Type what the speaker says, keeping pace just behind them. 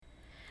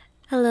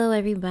Hello,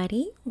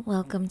 everybody.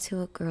 Welcome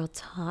to A Girl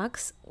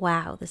Talks.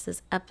 Wow, this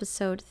is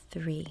episode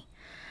 3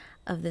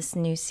 of this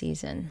new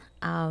season.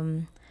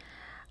 I'm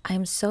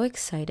so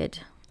excited.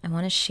 I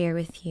want to share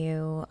with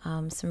you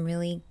some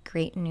really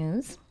great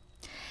news.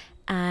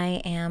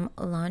 I am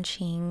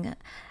launching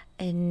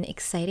an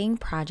exciting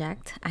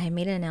project. I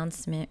made an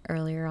announcement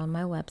earlier on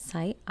my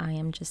website,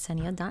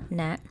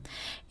 iamjasenia.net,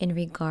 in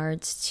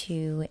regards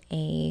to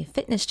a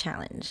fitness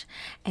challenge.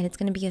 And it's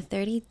going to be a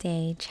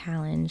 30-day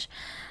challenge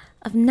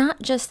of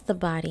not just the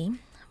body,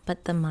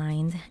 but the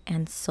mind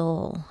and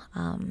soul.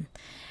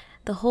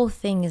 The whole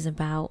thing is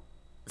about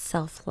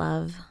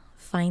self-love,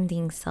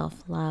 finding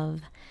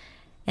self-love,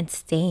 and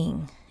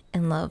staying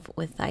in love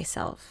with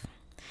thyself.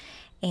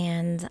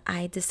 And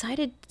I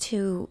decided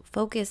to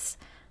focus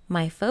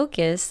my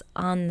focus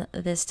on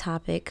this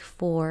topic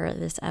for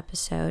this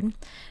episode.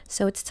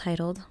 So it's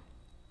titled,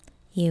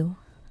 You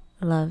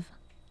Love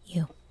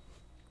You.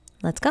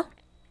 Let's go.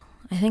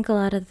 I think a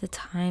lot of the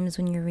times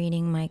when you're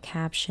reading my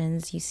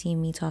captions, you see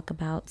me talk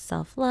about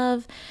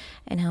self-love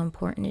and how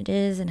important it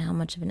is and how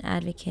much of an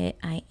advocate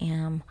I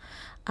am.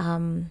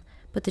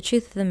 But the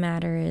truth of the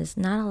matter is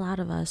not a lot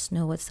of us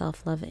know what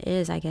self-love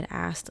is. I get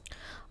asked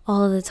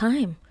all of the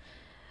time,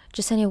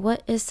 Jasenia,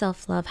 what is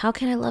self-love? How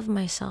can I love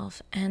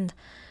myself? And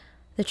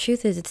the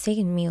truth is it's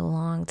taken me a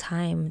long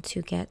time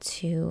to get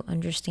to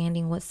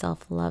understanding what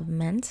self-love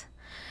meant.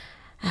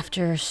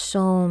 After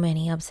so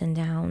many ups and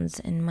downs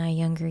in my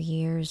younger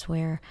years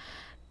where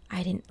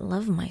I didn't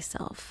love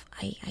myself.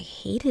 I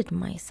hated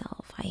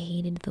myself. I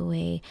hated the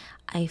way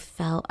I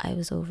felt. I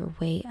was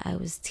overweight. I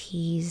was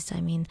teased.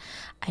 I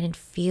didn't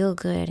feel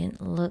good. I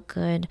didn't look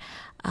good.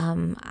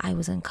 I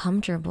was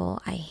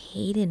uncomfortable. I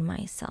hated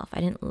myself.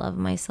 I didn't love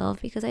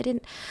myself because I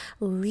didn't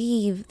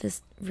leave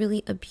this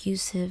really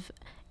abusive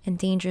and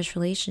dangerous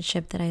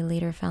relationship that I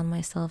later found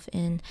myself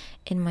in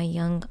my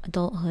young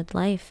adulthood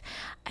life.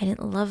 I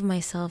didn't love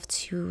myself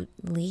to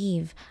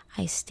leave.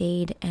 I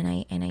stayed and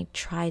I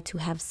tried to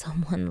have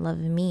someone love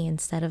me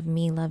instead of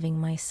me loving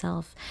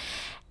myself.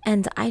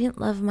 And I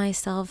didn't love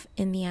myself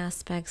in the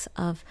aspects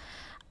of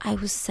I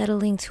was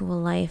settling to a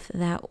life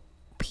that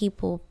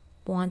people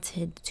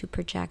wanted to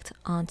project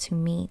onto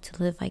me,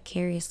 to live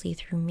vicariously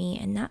through me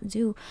and not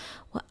do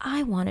what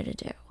I wanted to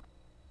do.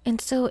 And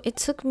so it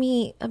took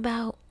me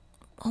about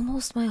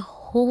almost my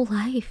whole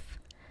life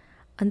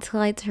until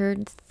I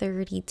turned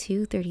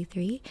 32,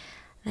 33,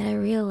 that I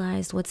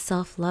realized what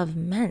self-love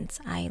meant.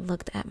 I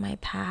looked at my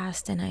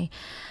past and I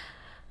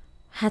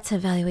had to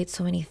evaluate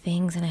so many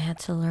things, and I had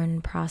to learn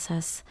and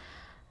process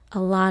a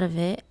lot of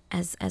it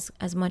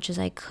as much as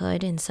I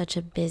could in such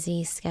a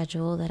busy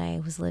schedule that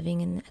I was living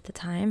in at the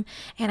time.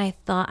 And I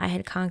thought I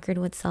had conquered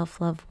what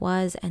self-love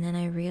was, and then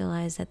I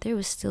realized that there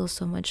was still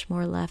so much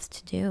more left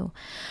to do.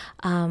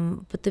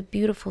 But the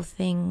beautiful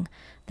thing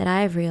that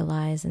I've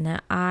realized and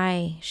that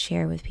I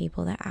share with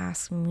people that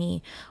ask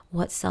me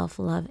what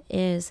self-love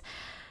is,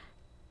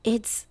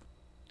 it's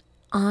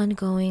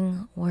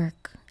ongoing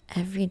work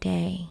every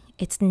day.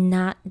 It's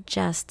not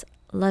just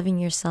loving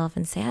yourself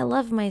and say, I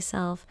love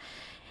myself.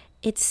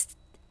 It's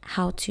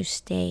how to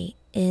stay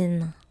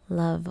in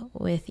love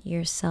with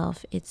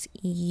yourself. It's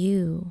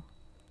you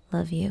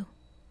love you.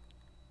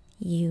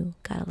 You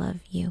gotta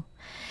love you.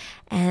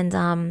 And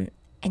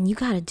you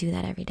gotta do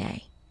that every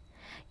day.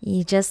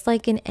 You, just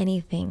like in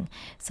anything,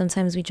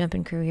 sometimes we jump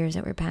in careers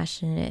that we're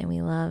passionate and we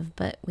love,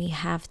 but we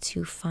have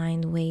to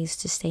find ways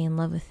to stay in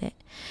love with it.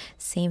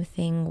 Same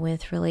thing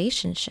with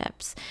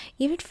relationships,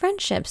 even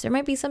friendships. There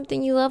might be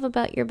something you love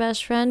about your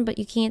best friend, but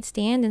you can't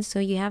stand, and so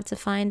you have to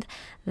find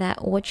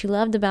that what you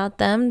loved about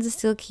them to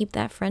still keep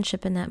that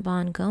friendship and that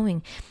bond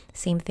going.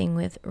 Same thing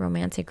with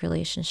romantic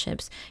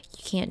relationships.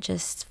 You can't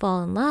just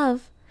fall in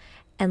love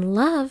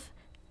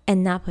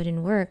and not put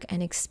in work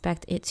and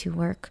expect it to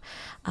work.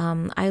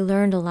 I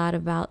learned a lot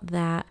about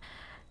that,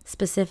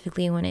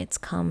 specifically when it's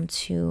come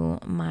to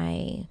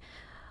my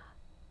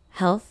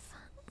health,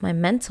 my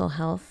mental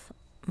health,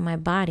 my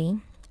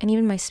body, and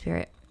even my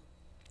spirit.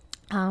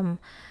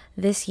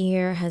 This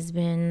year has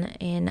been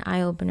an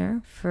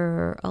eye-opener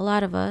for a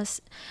lot of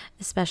us,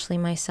 especially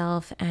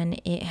myself,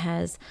 and it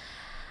has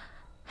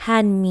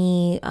had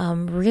me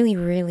really,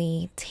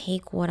 really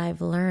take what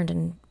I've learned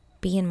and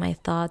be in my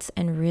thoughts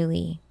and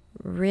really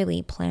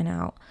plan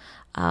out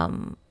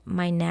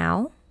my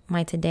now,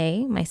 my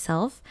today,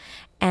 myself,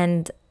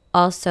 and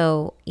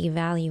also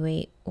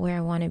evaluate where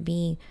I want to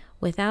be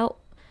without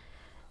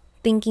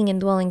thinking and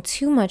dwelling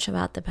too much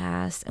about the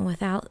past, and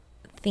without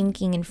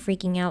thinking and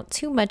freaking out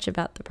too much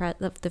about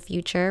the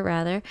future,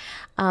 rather.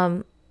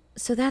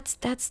 So that's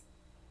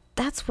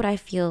what I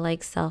feel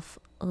like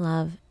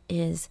self-love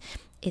is.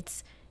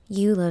 It's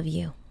you love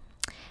you,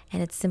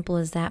 and it's simple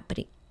as that.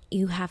 But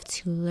you have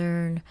to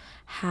learn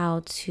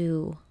how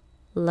to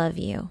love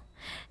you.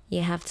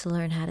 You have to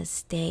learn how to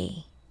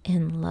stay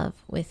in love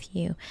with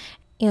you.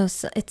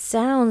 So it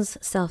sounds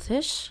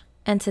selfish,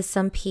 and to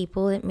some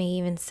people it may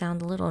even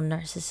sound a little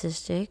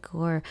narcissistic,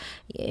 or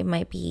it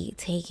might be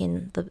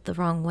taken the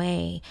wrong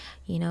way,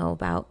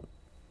 about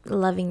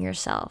loving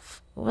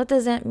yourself. What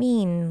does that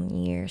mean?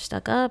 You're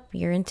stuck up,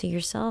 you're into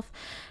yourself?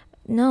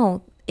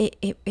 No,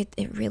 it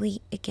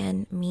really,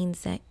 again,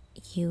 means that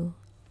you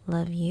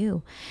love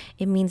you.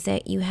 It means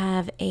that you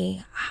have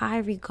a high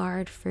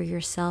regard for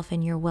yourself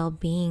and your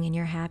well-being and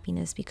your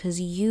happiness, because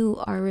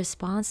you are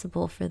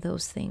responsible for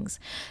those things.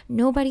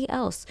 Nobody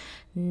else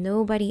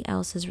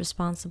is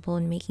responsible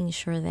in making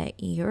sure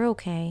that you're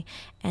okay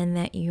and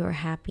that you're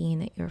happy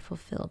and that you're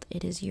fulfilled.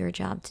 It is your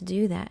job to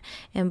do that.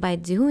 And by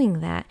doing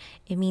that,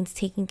 it means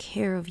taking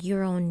care of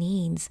your own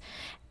needs,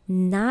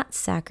 not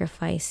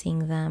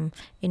sacrificing them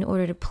in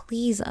order to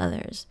please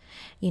others,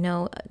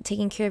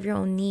 taking care of your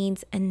own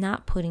needs and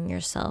not putting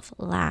yourself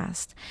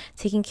last,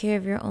 taking care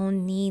of your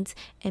own needs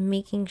and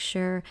making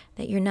sure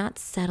that you're not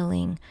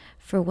settling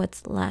for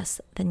what's less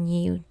than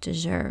you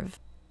deserve.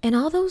 And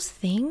all those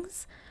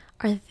things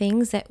are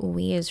things that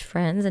we as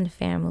friends and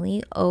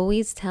family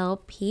always tell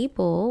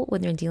people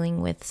when they're dealing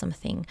with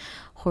something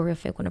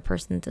horrific, when a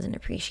person doesn't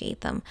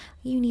appreciate them.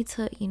 You need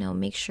to,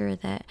 make sure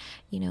that,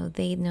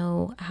 they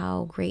know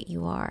how great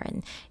you are,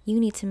 and you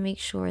need to make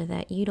sure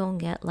that you don't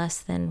get less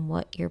than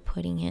what you're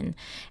putting in.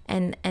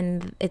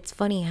 And it's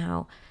funny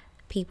how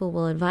people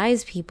will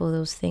advise people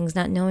those things,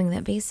 not knowing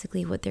that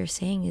basically what they're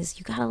saying is,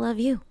 you gotta love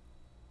you.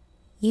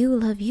 You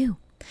love you.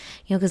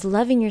 Because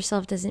loving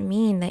yourself doesn't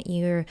mean that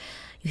you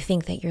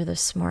think that you're the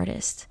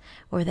smartest,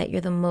 or that you're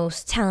the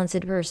most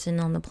talented person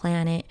on the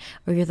planet,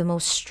 or you're the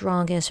most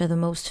strongest or the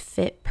most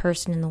fit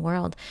person in the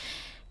world.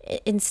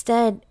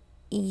 Instead,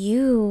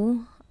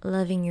 you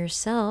loving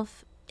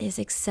yourself is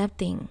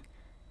accepting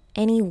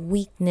any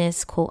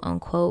weakness, quote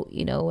unquote,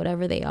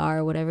 whatever they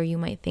are, whatever you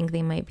might think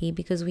they might be,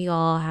 because we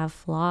all have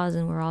flaws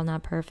and we're all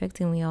not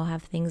perfect, and we all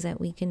have things that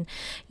we can,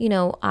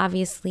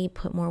 obviously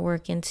put more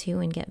work into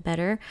and get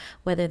better,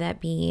 whether that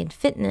be in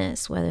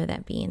fitness, whether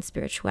that be in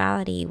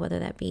spirituality, whether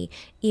that be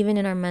even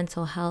in our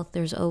mental health.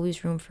 There's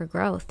always room for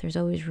growth. There's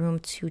always room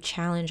to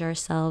challenge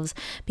ourselves,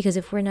 because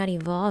if we're not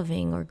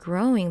evolving or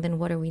growing, then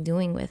what are we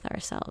doing with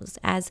ourselves?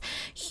 As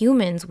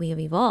humans, we have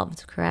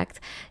evolved, correct?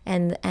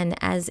 And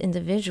as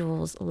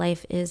individuals,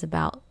 life is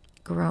about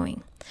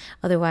growing.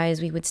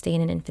 Otherwise, we would stay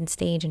in an infant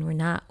stage, and we're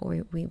not,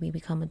 or we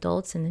become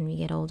adults, and then we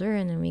get older,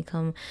 and then we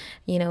become,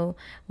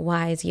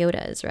 wise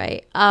Yodas,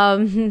 right?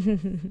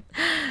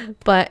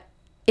 But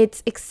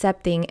it's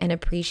accepting and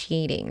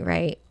appreciating,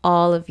 right,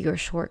 all of your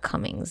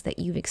shortcomings that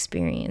you've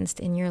experienced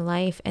in your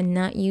life, and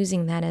not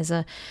using that as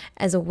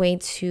a way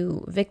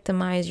to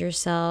victimize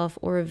yourself,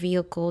 or a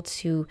vehicle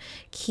to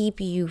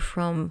keep you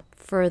from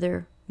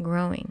further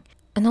growing.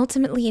 And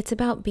ultimately, it's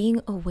about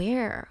being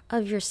aware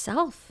of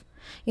yourself,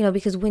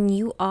 because when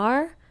you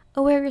are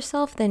aware of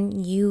yourself, then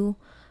you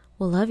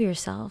will love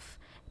yourself,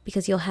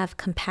 because you'll have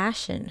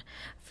compassion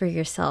for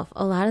yourself.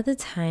 A lot of the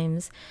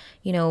times,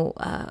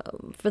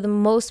 for the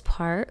most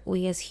part,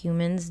 we as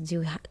humans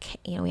do,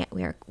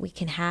 we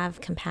can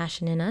have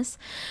compassion in us,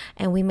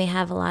 and we may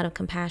have a lot of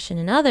compassion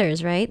in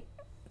others, right?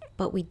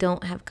 But we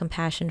don't have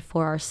compassion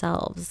for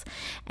ourselves,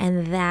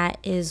 and that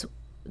is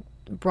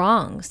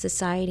wrong.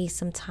 Society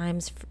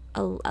sometimes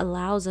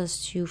allows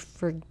us to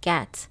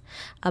forget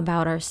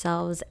about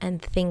ourselves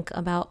and think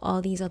about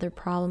all these other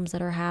problems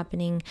that are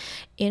happening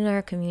in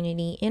our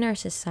community, in our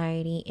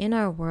society, in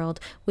our world,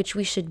 which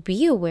we should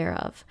be aware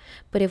of.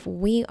 But if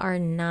we are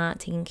not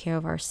taking care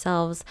of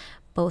ourselves,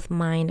 both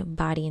mind,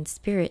 body, and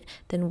spirit,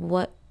 then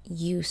what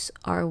use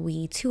are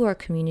we to our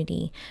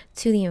community,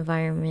 to the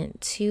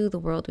environment, to the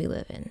world we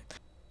live in?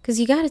 Because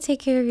you got to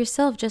take care of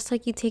yourself, just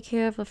like you take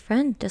care of a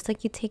friend, just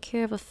like you take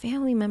care of a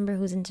family member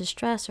who's in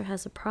distress or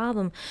has a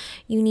problem.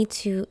 You need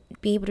to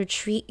be able to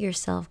treat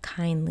yourself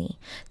kindly,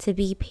 to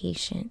be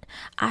patient.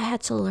 I had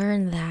to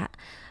learn that.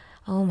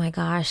 Oh my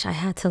gosh, I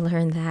had to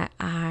learn that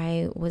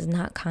I was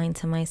not kind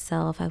to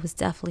myself. I was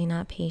definitely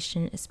not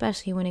patient,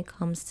 especially when it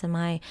comes to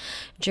my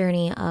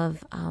journey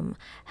of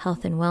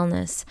health and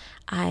wellness.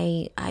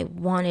 I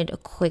wanted a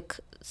quick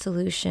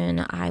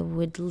solution. I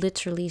would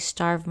literally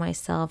starve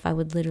myself. I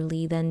would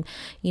literally then,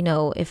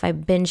 if I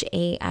binge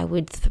ate, I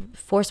would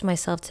force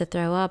myself to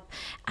throw up.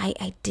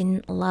 I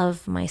didn't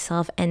love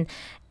myself, and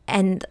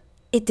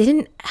it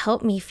didn't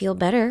help me feel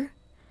better.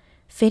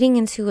 Fitting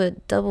into a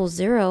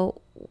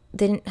 00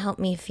 didn't help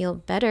me feel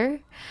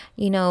better.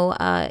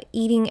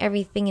 Eating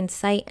everything in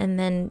sight and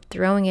then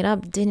throwing it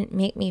up didn't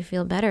make me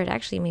feel better. It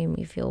actually made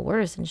me feel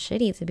worse and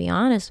shitty, to be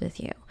honest with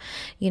you.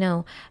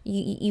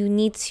 You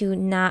need to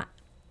not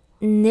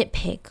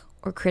nitpick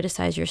or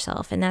criticize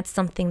yourself. And that's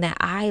something that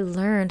I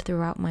learned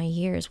throughout my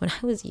years. When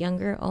I was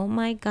younger, oh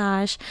my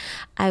gosh,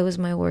 I was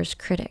my worst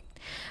critic.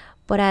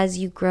 But as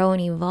you grow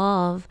and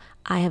evolve,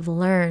 I have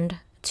learned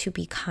to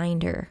be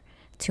kinder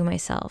to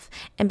myself.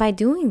 And by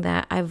doing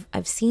that,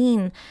 I've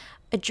seen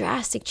a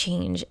drastic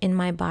change in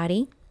my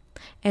body,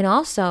 and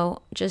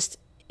also just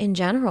in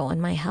general,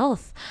 in my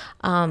health.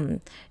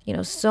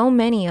 So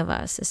many of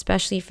us,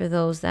 especially for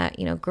those that,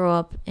 grow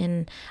up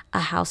in a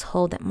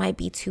household that might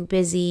be too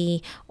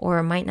busy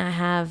or might not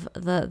have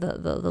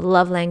the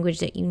love language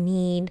that you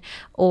need,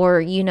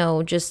 or,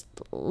 just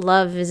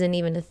love isn't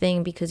even a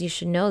thing because you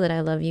should know that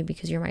I love you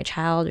because you're my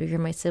child or you're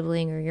my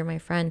sibling or you're my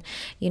friend.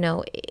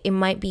 It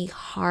might be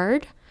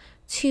hard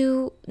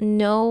to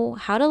know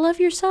how to love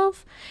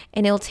yourself,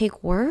 and it'll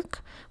take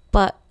work,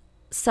 but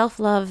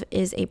self-love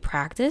is a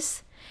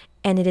practice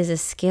and it is a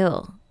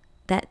skill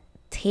that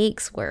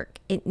takes work.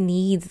 It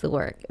needs the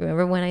work.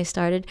 Remember when I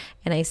started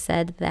and I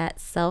said that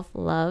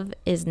self-love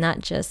is not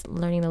just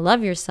learning to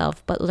love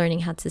yourself, but learning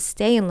how to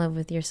stay in love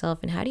with yourself.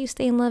 And how do you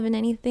stay in love in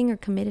anything or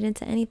committed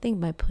into anything?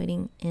 By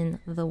putting in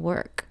the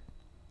work.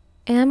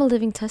 And I'm a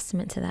living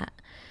testament to that.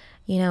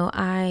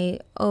 I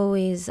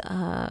always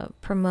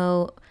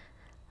promote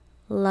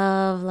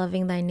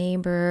loving thy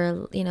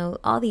neighbor,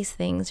 all these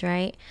things,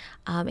 right?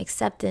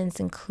 Acceptance,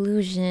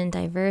 inclusion,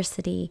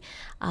 diversity.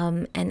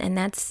 And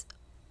that's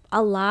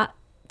a lot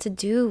to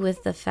do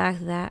with the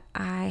fact that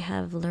I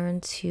have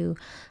learned to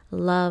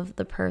love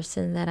the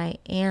person that I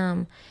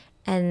am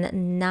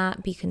and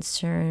not be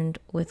concerned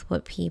with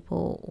what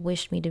people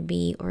wish me to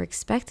be or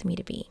expect me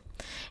to be.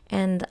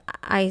 And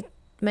I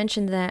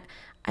mentioned that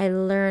I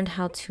learned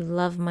how to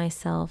love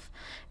myself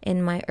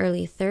in my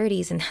early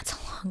 30s, and that's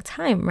a long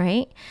time,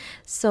 right?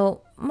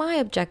 So my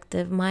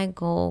objective, my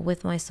goal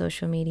with my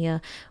social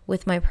media,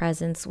 with my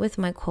presence, with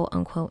my quote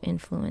unquote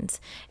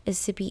influence,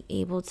 is to be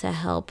able to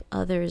help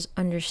others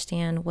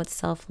understand what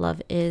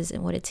self-love is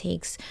and what it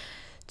takes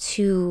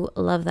to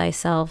love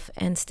thyself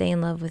and stay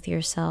in love with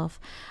yourself,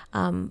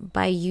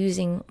 by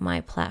using my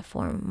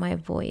platform, my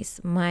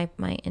voice, my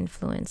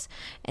influence,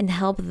 and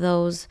help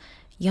those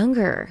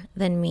younger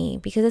than me,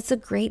 because it's a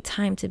great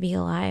time to be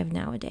alive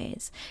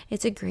nowadays.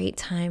 It's a great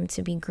time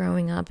to be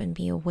growing up and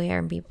be aware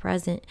and be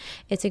present.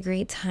 It's a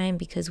great time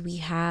because we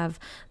have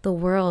the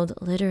world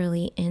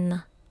literally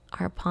in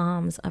our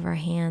palms of our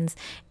hands,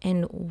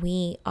 and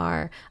we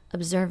are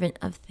observant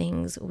of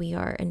things, we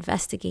are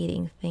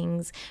investigating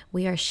things,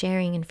 we are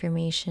sharing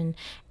information.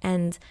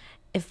 And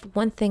if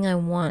one thing I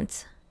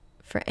want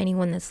for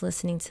anyone that's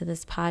listening to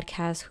this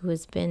podcast who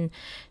has been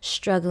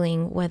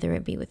struggling, whether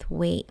it be with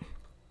weight,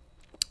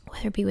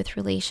 whether it be with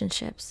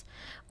relationships,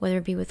 whether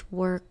it be with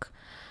work,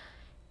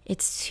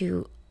 it's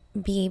to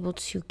be able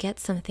to get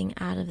something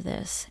out of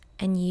this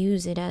and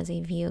use it as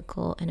a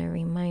vehicle and a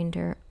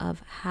reminder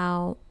of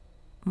how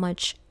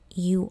much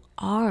you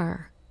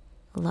are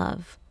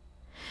love.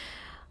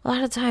 A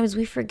lot of times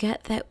we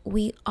forget that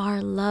we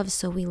are love,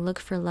 so we look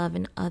for love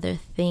in other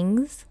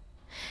things,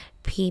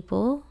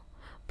 people,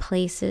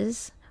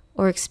 places,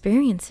 or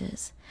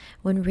experiences,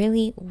 when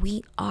really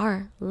we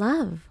are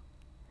love.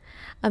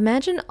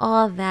 Imagine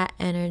all that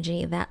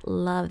energy, that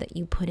love that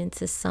you put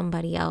into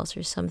somebody else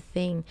or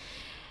something,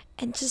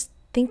 and just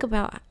think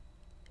about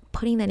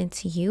putting that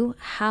into you,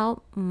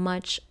 how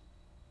much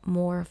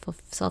more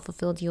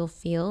self-fulfilled you'll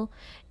feel.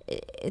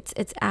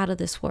 It's out of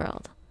this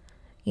world.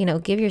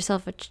 Give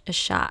yourself a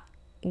shot.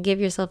 Give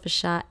yourself a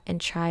shot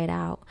and try it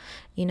out,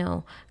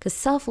 because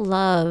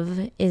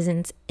self-love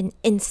isn't an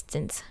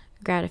instant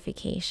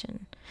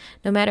gratification.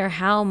 No matter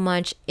how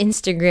much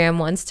Instagram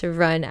wants to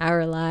run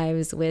our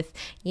lives with,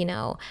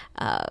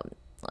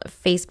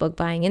 Facebook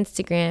buying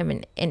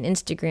Instagram and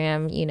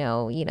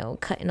Instagram,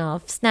 cutting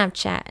off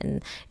Snapchat,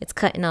 and it's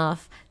cutting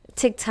off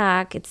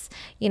TikTok. It's,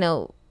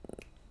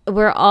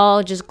 we're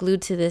all just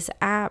glued to this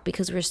app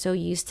because we're so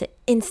used to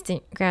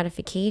instant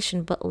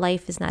gratification. But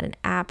life is not an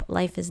app.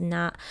 Life is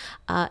not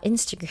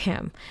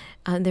Instagram.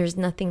 There's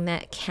nothing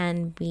that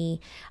can be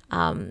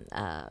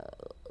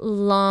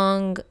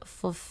long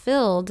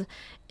fulfilled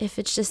if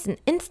it's just an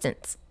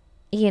instant.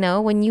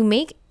 When you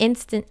make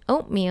instant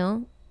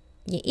oatmeal,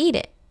 you eat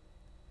it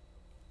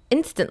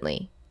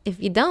instantly. If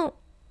you don't,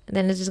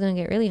 then it's just going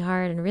to get really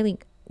hard and really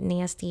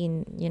nasty,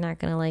 and you're not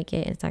going to like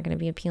it. It's not going to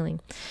be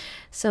appealing.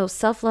 So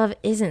self-love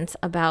isn't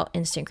about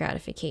instant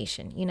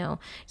gratification. You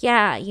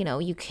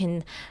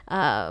can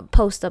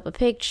post up a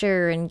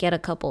picture and get a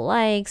couple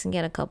likes and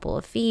get a couple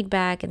of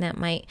feedback, and that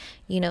might,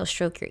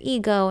 stroke your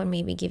ego and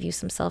maybe give you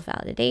some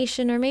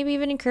self-validation, or maybe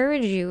even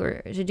encourage you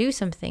or to do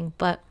something.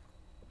 But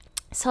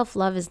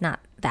self-love is not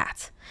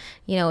that.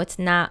 It's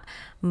not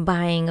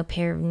buying a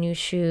pair of new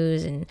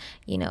shoes and,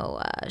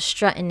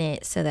 strutting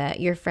it so that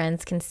your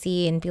friends can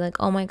see and be like,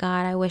 oh my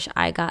God, I wish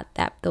I got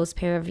those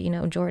pair of,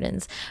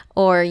 Jordans,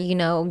 or,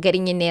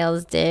 getting your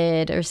nails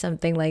did or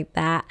something like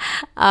that.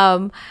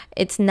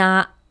 It's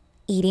not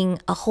eating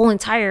a whole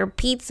entire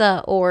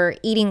pizza or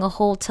eating a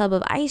whole tub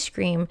of ice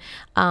cream.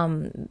 All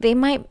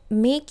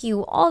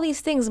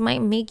these things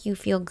might make you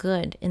feel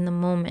good in the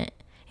moment.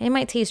 And it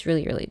might taste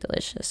really, really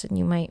delicious, and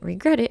you might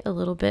regret it a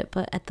little bit,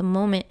 but at the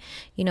moment,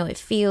 it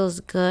feels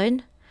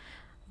good.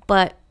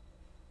 But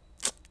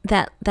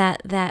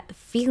that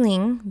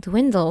feeling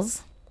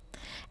dwindles,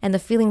 and the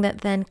feeling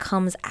that then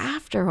comes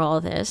after all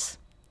this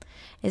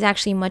is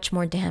actually much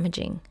more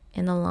damaging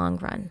in the long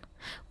run.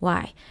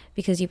 Why?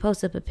 Because you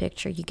post up a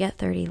picture, you get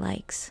 30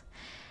 likes,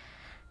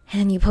 And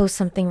then you post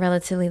something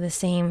relatively the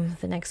same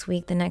the next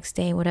week, the next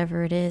day,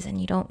 whatever it is, and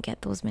you don't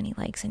get those many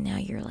likes. And now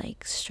you're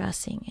like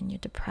stressing and you're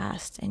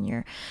depressed and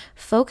you're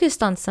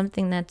focused on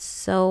something that's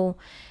so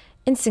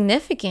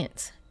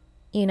insignificant.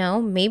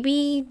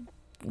 Maybe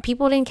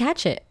people didn't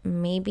catch it.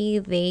 Maybe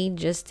they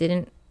just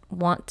didn't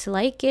want to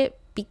like it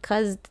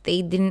because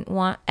they didn't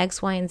want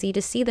X, Y, and Z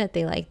to see that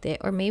they liked it.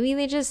 Or maybe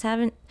they just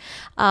haven't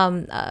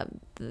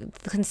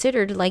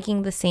considered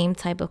liking the same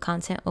type of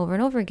content over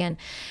and over again.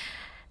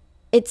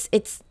 It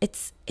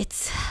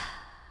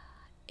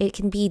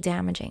can be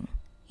damaging,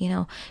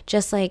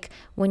 just like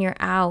when you're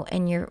out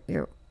and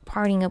you're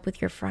partying up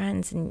with your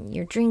friends and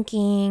you're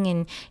drinking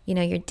and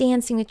you're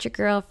dancing with your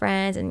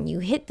girlfriends and you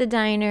hit the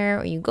diner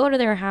or you go to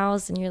their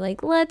house and you're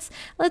like, let's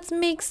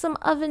make some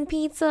oven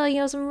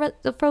pizza, some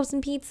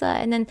frozen pizza,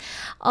 and then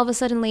all of a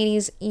sudden,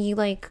 ladies, you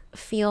like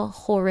feel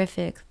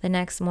horrific the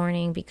next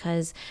morning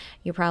because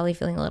you're probably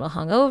feeling a little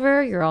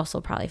hungover. You're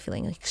also probably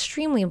feeling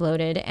extremely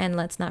bloated, and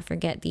let's not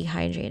forget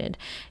dehydrated.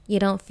 You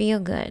don't feel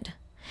good.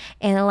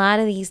 And a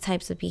lot of these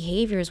types of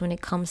behaviors, when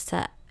it comes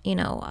to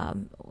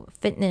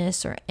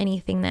fitness or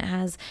anything that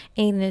has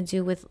anything to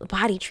do with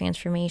body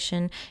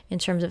transformation in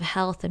terms of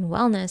health and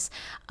wellness,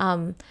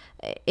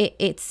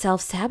 it's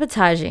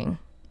self-sabotaging.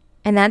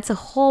 And that's a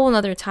whole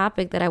other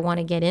topic that I want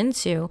to get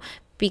into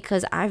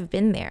because I've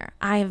been there.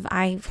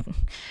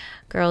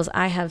 Girls,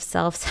 I have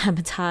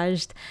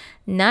self-sabotaged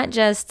not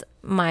just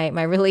my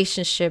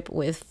relationship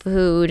with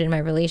food and my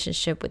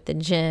relationship with the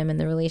gym and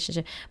the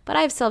relationship, but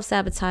I've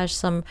self-sabotaged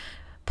some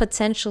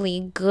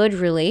potentially good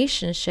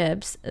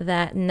relationships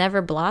that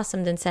never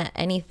blossomed into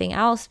anything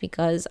else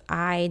because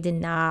I did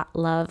not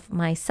love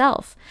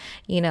myself.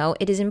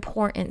 It is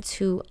important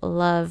to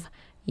love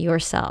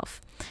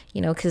yourself,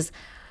 because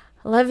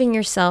loving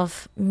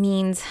yourself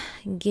means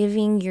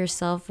giving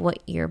yourself what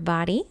your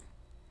body,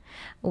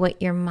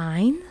 what your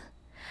mind,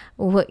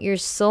 what your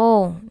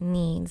soul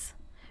needs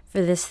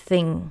for this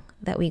thing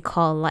that we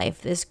call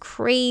life, this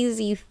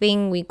crazy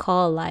thing we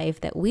call life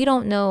that we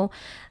don't know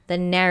the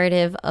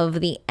narrative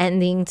of the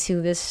ending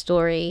to this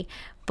story,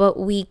 but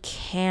we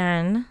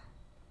can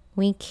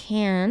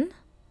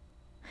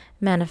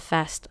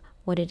manifest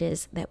what it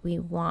is that we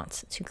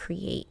want to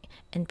create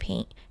and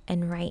paint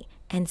and write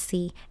and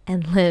see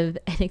and live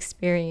and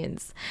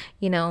experience.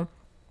 It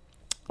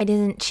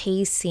isn't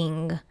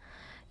chasing,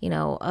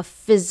 a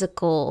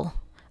physical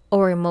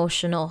or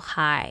emotional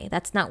high.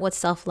 That's not what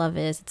self-love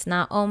is. It's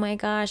not, oh my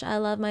gosh, I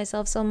love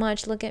myself so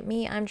much. Look at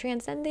me. I'm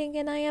transcending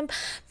and I am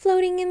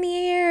floating in the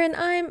air and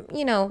I'm,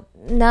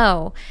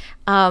 no.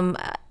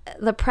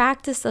 The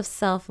practice of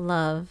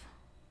self-love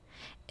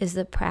is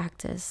the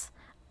practice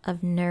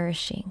of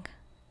nourishing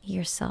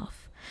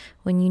yourself.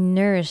 When you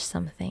nourish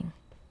something,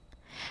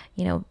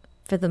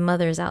 for the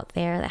mothers out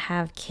there that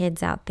have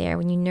kids out there,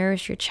 when you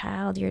nourish your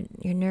child, you're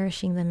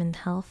nourishing them in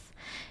health.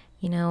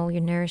 You're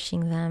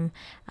nourishing them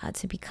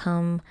to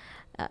become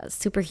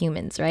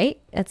superhumans, right?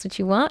 That's what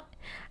you want.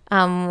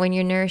 When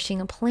you're nourishing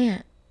a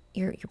plant,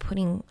 you're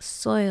putting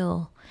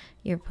soil,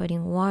 you're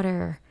putting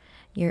water,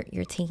 you're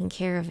taking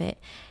care of it.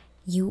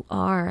 You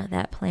are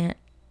that plant.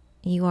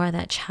 You are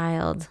that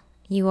child.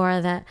 You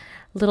are that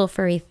little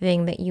furry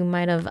thing that you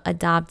might have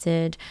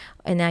adopted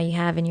and now you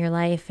have in your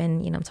life.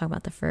 And, I'm talking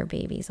about the fur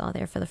babies all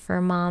there for the fur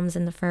moms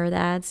and the fur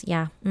dads.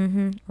 Yeah,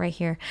 right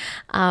here.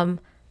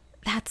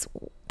 That's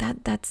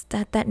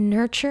that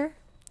nurture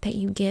that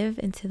you give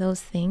into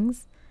those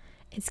things.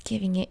 It's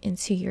giving it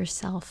into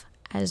yourself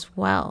as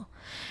well.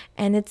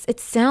 And it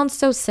sounds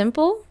so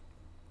simple,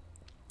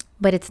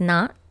 but it's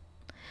not.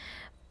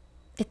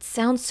 It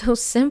sounds so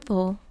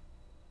simple,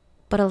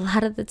 but a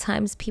lot of the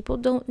times people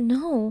don't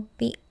know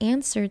the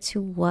answer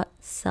to what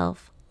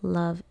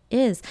self-love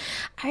is.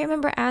 I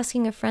remember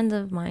asking a friend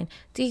of mine,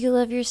 do you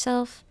love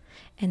yourself?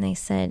 And they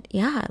said,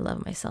 yeah, I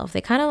love myself.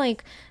 They kind of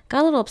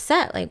got a little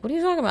upset. Like, what are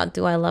you talking about?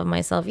 Do I love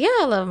myself? Yeah,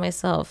 I love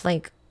myself.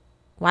 Like,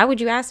 why would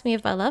you ask me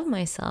if I love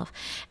myself?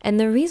 And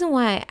the reason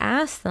why I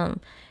asked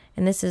them,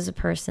 and this is a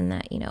person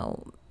that,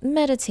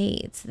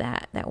 meditates,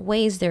 that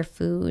weighs their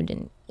food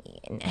and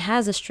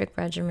has a strict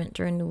regimen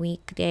during the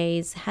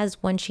weekdays,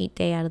 has one cheat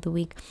day out of the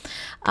week.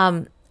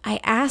 I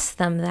asked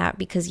them that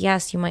because,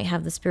 yes, you might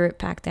have the spirit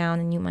packed down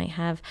and you might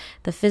have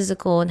the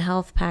physical and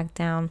health packed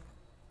down.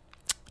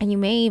 And you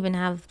may even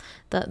have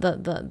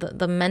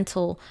the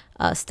mental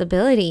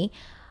stability,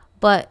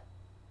 but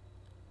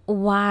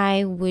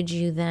why would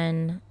you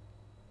then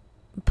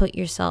put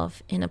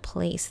yourself in a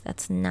place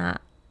that's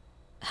not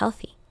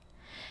healthy?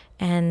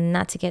 And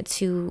not to get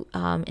too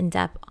in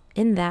depth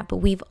in that, but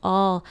we've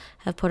all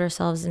have put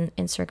ourselves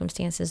in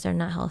circumstances that are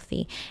not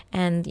healthy.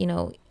 And,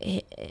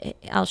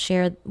 I'll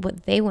share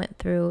what they went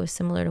through,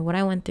 similar to what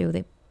I went through.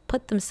 They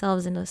put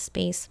themselves in a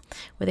space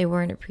where they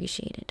weren't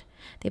appreciated.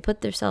 They put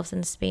themselves in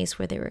a space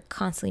where they were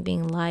constantly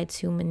being lied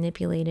to,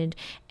 manipulated,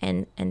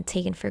 and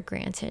taken for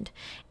granted.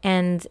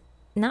 And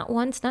not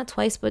once, not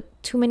twice, but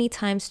too many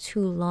times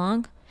too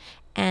long.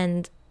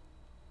 And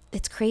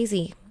it's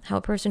crazy how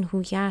a person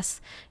who,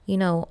 yes,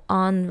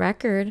 on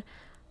record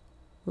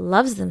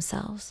loves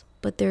themselves,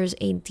 but there's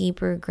a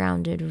deeper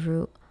grounded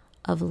root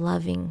of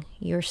loving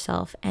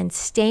yourself and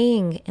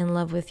staying in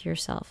love with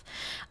yourself.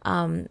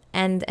 And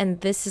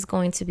this is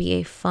going to be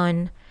a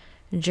fun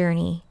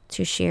journey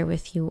to share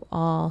with you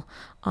all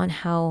on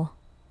how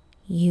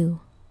you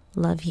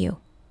love you.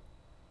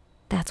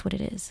 That's what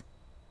it is.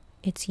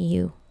 It's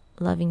you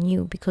loving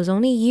you, because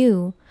only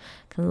you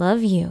can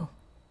love you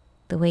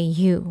the way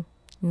you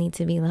need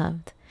to be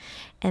loved.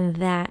 And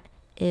that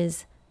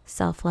is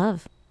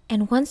self-love.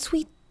 And once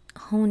we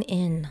hone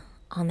in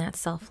on that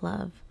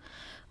self-love,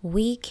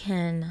 we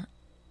can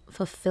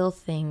fulfill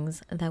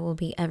things that will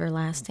be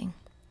everlasting.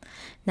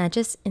 Not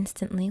just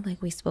instantly,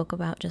 like we spoke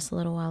about just a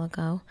little while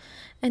ago,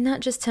 and not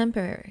just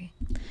temporary.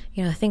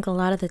 I think a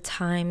lot of the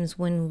times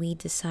when we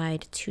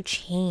decide to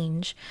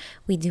change,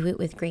 we do it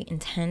with great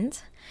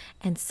intent,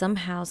 and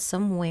somehow,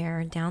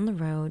 somewhere down the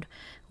road,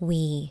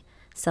 we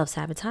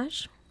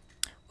self-sabotage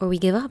or we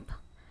give up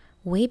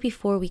way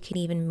before we could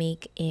even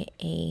make it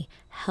a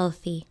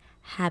healthy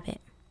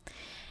habit.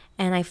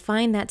 And I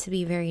find that to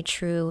be very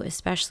true,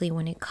 especially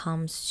when it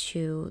comes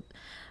to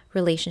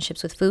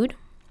relationships with food,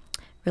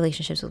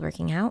 relationships with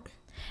working out,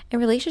 and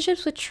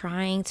relationships with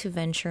trying to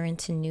venture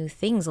into new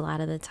things. A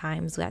lot of the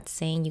times that's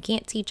saying you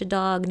can't teach a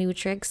dog new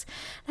tricks.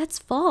 That's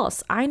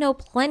false. I know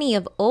plenty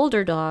of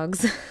older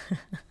dogs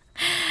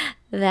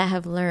that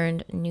have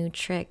learned new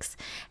tricks,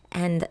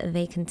 and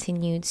they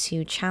continue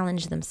to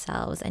challenge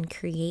themselves and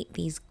create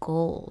these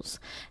goals,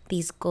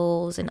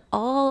 and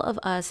all of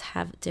us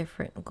have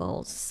different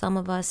goals. Some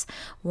of us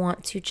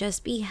want to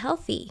just be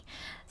healthy.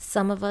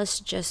 Some of us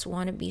just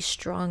want to be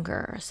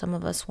stronger. Some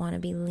of us want to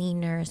be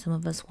leaner. Some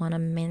of us want to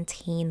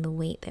maintain the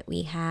weight that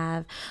we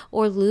have,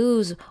 or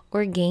lose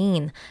or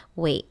gain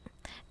weight.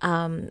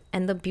 And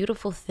the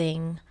beautiful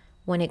thing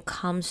when it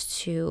comes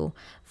to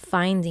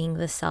finding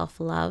the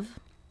self-love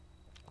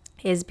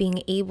is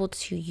being able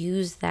to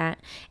use that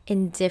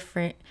in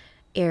different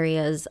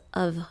areas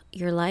of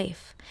your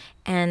life.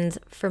 And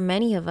for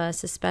many of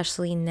us,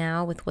 especially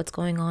now with what's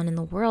going on in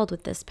the world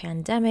with this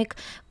pandemic,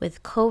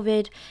 with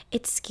COVID,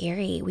 it's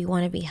scary. We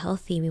want to be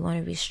healthy. We want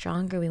to be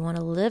stronger. We want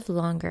to live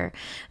longer,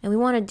 and we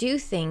want to do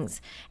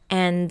things.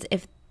 And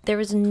if there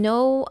was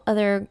no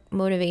other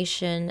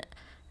motivation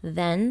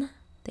then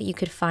that you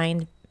could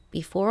find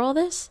before all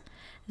this,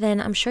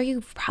 then I'm sure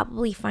you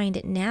probably find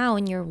it now,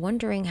 and you're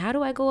wondering, how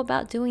do I go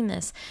about doing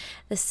this?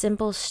 The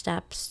simple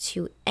steps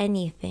to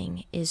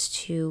anything is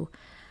to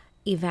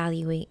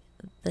evaluate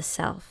the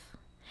self.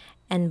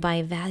 And by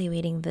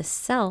evaluating the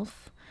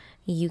self,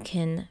 you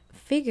can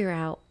figure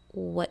out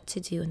what to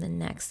do in the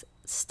next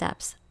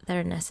steps that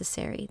are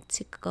necessary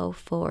to go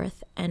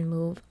forth and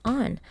move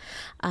on.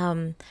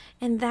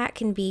 And that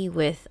can be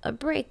with a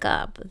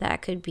breakup,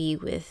 that could be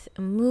with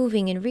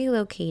moving and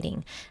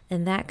relocating,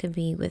 and that could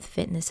be with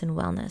fitness and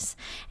wellness.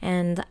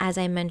 And as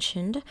I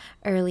mentioned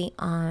early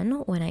on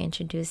when I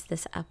introduced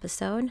this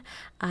episode,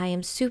 I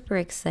am super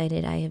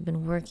excited. I have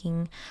been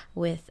working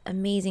with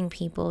amazing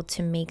people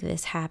to make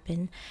this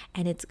happen,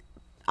 and it's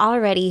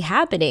already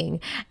happening,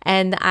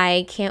 and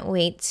I can't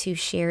wait to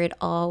share it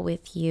all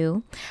with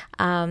you.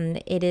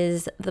 It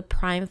is the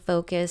prime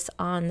focus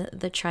on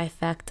the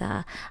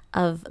trifecta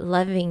of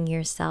loving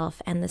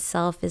yourself, and the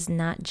self is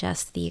not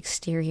just the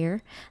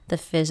exterior, the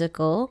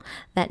physical,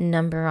 that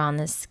number on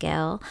the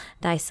scale.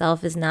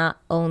 Thyself is not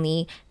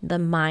only the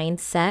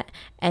mindset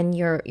and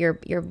your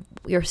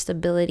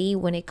stability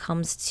when it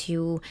comes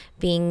to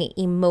being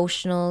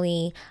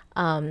emotionally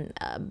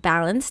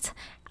balanced.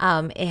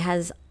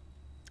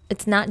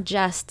 It's not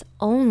just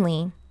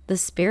only the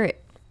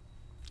spirit.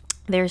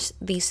 There's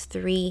these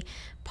three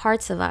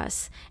parts of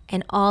us,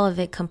 and all of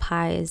it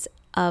comprise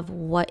of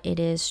what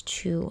it is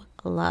to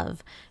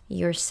love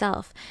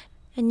yourself.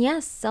 And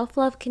yes,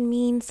 self-love can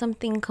mean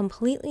something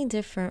completely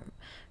different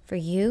for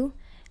you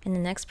and the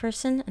next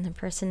person and the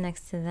person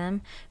next to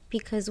them,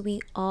 because we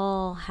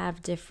all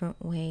have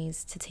different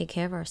ways to take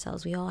care of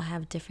ourselves. We all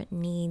have different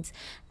needs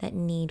that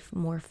need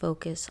more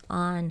focus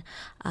on.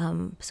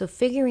 So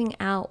figuring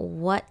out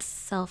what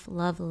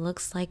self-love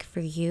looks like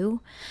for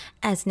you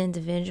as an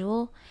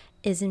individual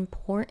is an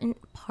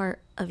important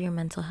part of your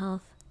mental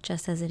health,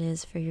 just as it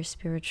is for your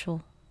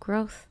spiritual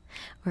growth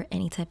or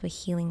any type of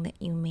healing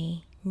that you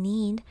may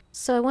need.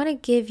 So I want to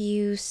give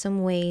you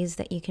some ways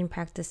that you can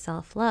practice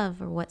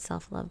self-love, or what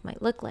self-love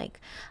might look like.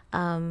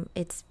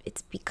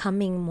 It's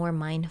becoming more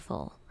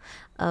mindful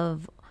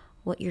of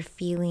what your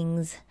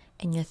feelings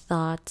and your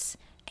thoughts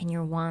and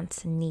your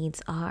wants and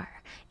needs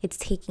are. It's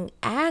taking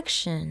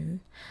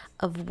action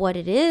of what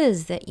it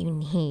is that you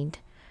need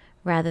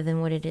rather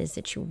than what it is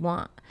that you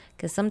want.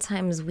 Because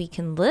sometimes we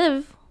can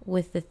live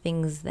with the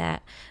things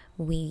that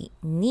we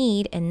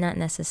need and not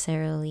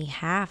necessarily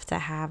have to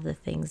have the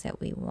things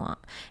that we want.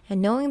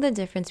 And knowing the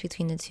difference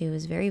between the two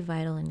is very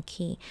vital and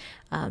key,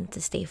 to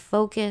stay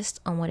focused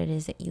on what it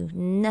is that you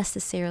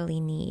necessarily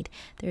need.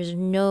 There's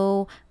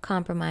no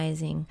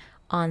compromising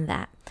on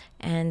that,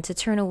 and to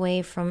turn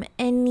away from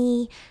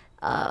any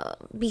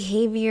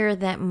behavior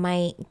that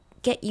might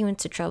get you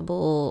into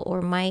trouble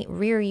or might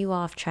rear you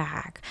off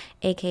track,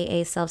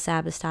 aka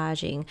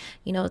self-sabotaging,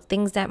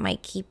 things that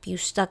might keep you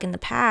stuck in the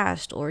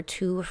past or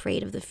too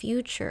afraid of the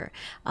future.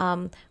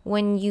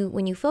 When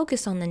you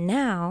focus on the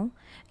now,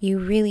 you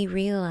really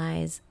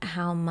realize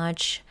how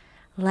much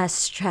less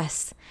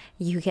stress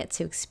you get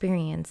to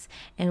experience.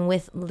 And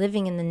with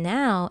living in the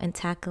now and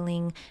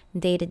tackling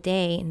day to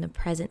day in the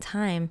present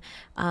time,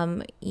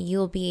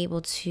 you'll be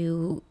able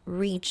to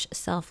reach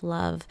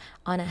self-love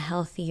on a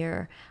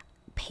healthier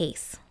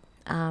pace.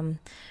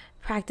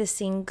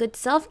 Practicing good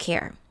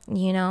self-care,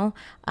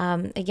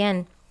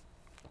 again,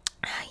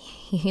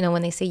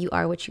 when they say you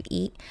are what you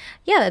eat,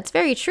 yeah, that's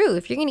very true.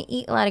 If you're going to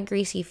eat a lot of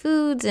greasy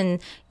foods and,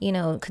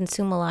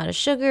 consume a lot of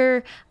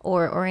sugar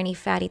or any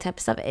fatty type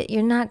of stuff,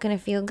 you're not going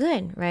to feel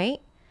good, right?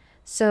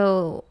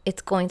 So you're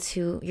going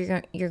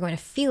to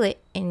feel it,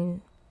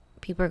 and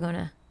people are going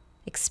to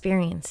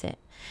experience it.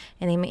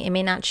 And it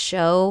may not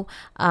show,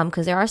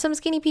 because there are some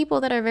skinny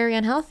people that are very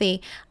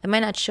unhealthy. It might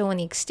not show on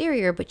the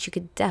exterior, but you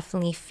could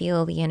definitely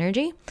feel the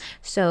energy.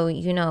 So,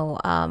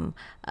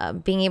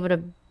 being able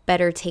to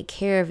better take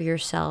care of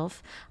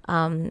yourself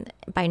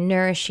by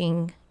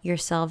nourishing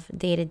yourself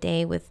day to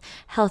day with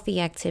healthy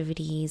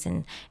activities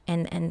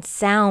and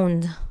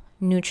sound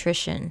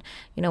nutrition.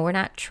 We're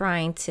not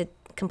trying to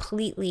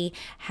completely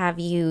have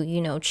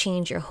you,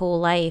 change your whole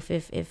life.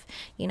 If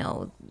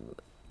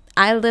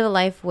I live a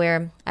life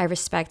where I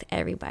respect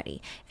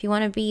everybody. If you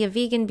want to be a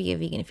vegan, be a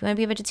vegan. If you want to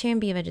be a vegetarian,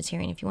 be a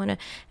vegetarian. If you want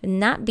to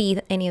not be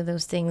any of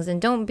those things, then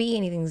don't be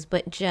any things,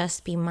 but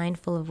just be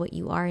mindful of what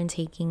you are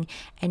intaking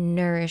and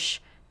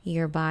nourish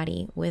your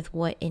body with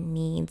what it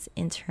needs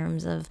in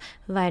terms of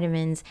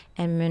vitamins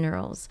and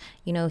minerals.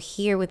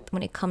 Here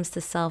when it comes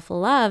to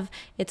self-love,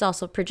 it's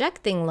also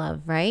projecting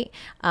love, right?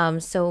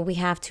 So we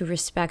have to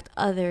respect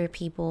other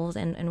people's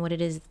and what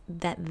it is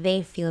that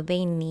they feel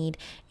they need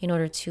in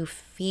order to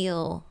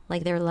feel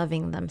like they're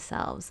loving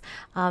themselves.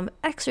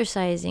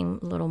 Exercising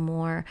a little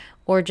more,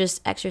 or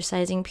just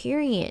exercising,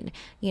 period.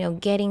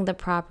 Getting the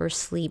proper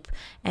sleep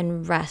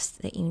and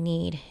rest that you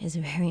need is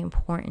very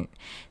important.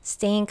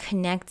 Staying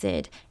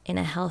connected in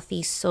a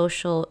healthy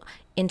social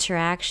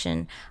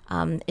interaction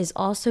is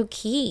also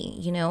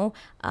key.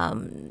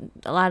 A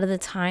lot of the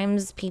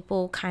times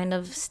people kind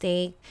of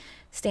stay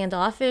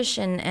standoffish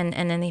and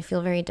then they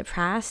feel very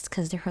depressed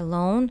because they're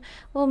alone.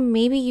 Well,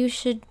 maybe you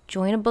should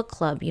join a book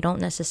club. You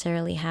don't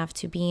necessarily have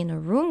to be in a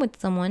room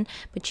with someone,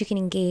 but you can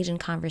engage in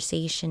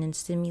conversation and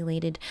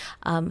stimulated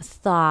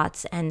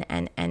thoughts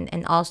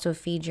and also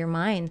feed your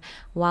mind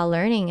while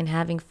learning and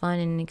having fun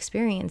and an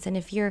experience. And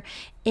if you're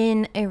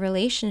in a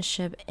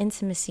relationship,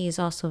 intimacy is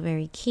also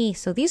very key.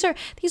 So these are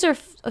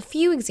a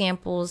few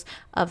examples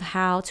of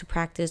how to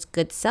practice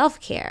good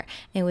self-care.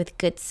 And with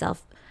good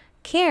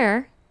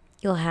self-care,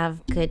 you'll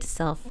have good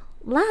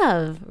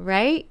self-love,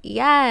 right?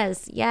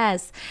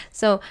 Yes.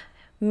 So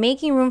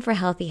making room for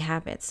healthy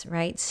habits,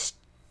 right?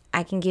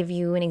 I can give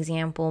you an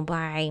example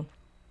by,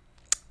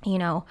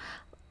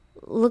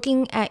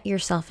 looking at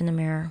yourself in the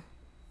mirror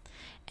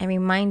and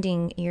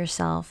reminding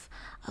yourself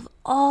of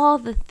all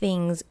the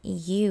things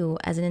you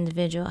as an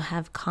individual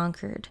have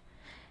conquered.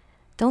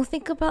 Don't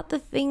think about the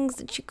things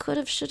that you could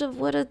have, should have,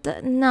 would have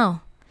done.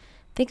 No.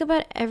 Think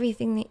about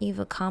everything that you've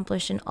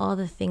accomplished and all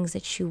the things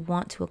that you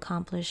want to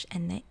accomplish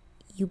and that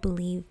you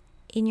believe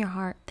in your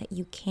heart that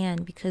you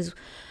can, because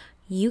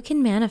you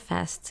can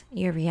manifest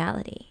your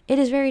reality. It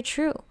is very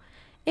true.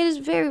 It is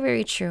very,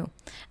 very true.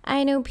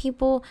 I know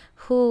people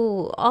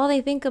who all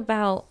they think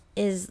about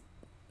is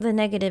the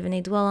negative and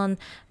they dwell on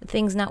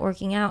things not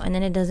working out, and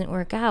then it doesn't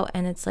work out.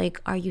 And it's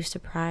like, are you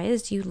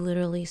surprised? You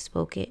literally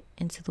spoke it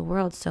into the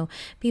world. So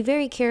be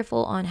very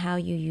careful on how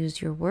you use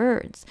your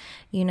words.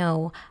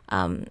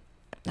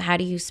 How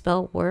do you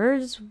spell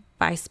words?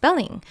 By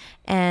spelling.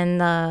 And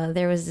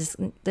there was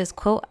this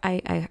quote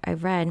I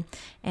read,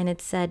 and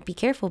it said, be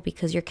careful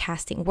because you're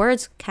casting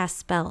words, cast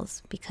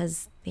spells,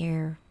 because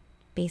they're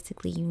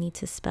basically, you need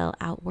to spell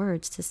out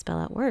words,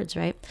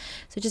 right?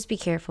 So just be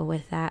careful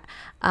with that.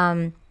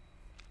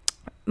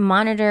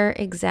 Monitor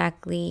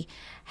exactly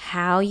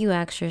how you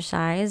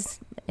exercise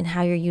and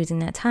how you're using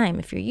that time.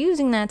 If you're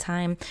using that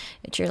time,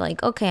 that you're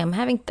like, okay, I'm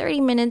having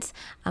 30 minutes,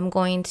 I'm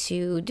going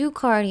to do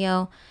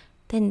cardio,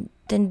 then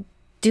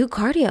do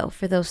cardio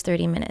for those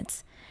 30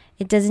 minutes.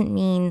 It doesn't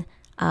mean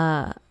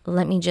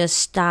let me just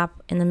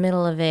stop in the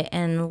middle of it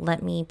and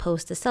let me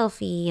post a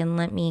selfie and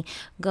let me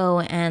go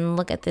and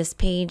look at this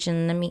page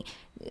and let me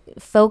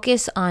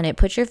focus on it.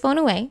 Put your phone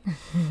away.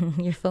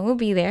 Your phone will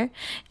be there.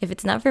 If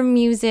it's not for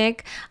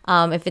music,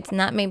 if it's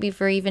not maybe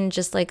for even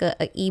just like a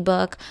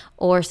ebook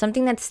or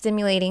something that's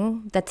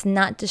stimulating, that's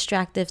not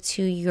distractive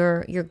to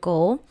your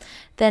goal,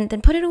 then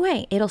put it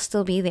away. It'll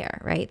still be there,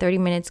 right? 30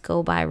 minutes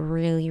go by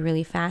really,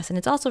 really fast. And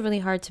it's also really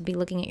hard to be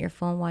looking at your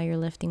phone while you're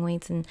lifting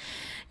weights. And,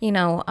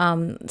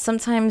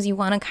 sometimes you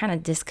want to kind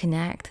of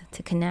disconnect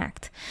to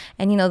connect.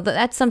 And,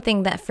 that's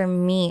something that for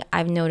me,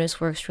 I've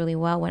noticed works really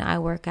well when I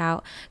work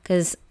out,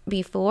 because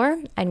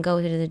before I'd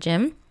go to the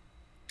gym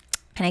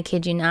And I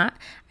kid you not,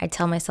 I'd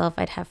tell myself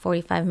I'd have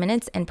 45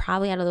 minutes, and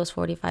probably out of those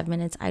 45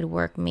 minutes, I'd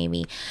work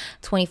maybe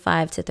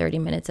 25 to 30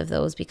 minutes of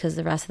those, because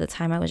the rest of the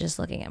time I was just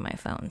looking at my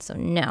phone. So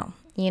no,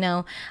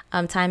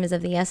 time is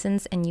of the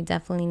essence, and you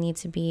definitely need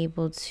to be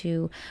able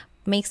to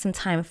make some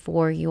time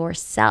for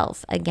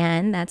yourself.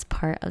 Again, that's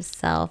part of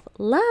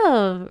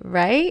self-love,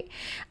 right?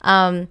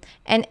 And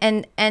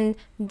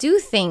do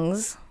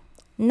things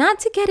not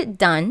to get it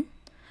done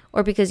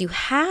or because you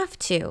have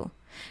to.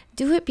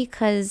 Do it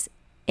because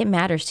it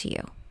matters to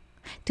you.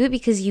 Do it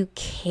because you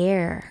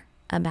care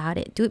about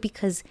it. Do it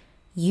because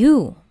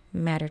you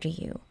matter to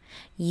you.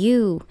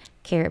 You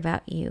care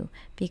about you.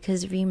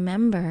 Because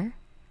remember,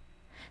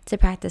 to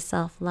practice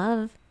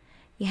self-love,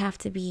 you have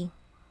to be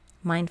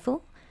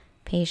mindful,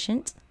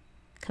 patient,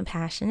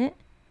 compassionate,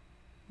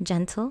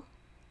 gentle,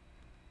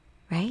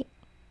 right?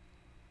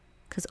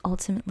 Because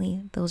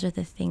ultimately, those are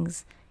the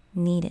things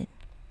needed.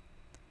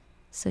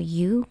 So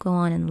you go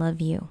on and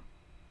love you.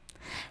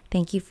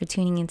 Thank you for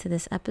tuning into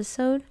this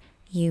episode.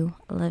 You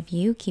love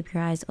you. Keep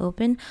your eyes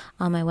open.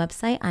 On my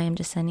website,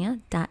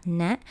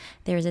 iamjasenia.net,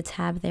 there's a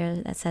tab there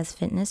that says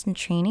fitness and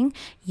training.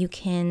 You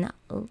can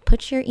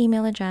put your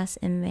email address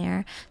in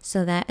there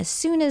so that as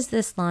soon as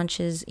this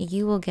launches,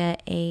 you will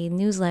get a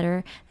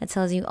newsletter that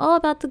tells you all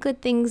about the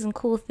good things and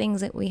cool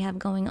things that we have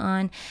going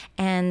on.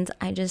 And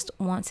I just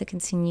want to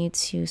continue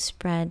to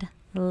spread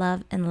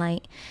love and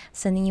light.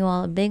 Sending you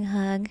all a big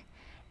hug.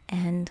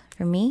 And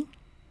for me,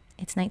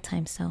 it's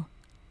nighttime, so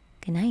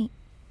good night.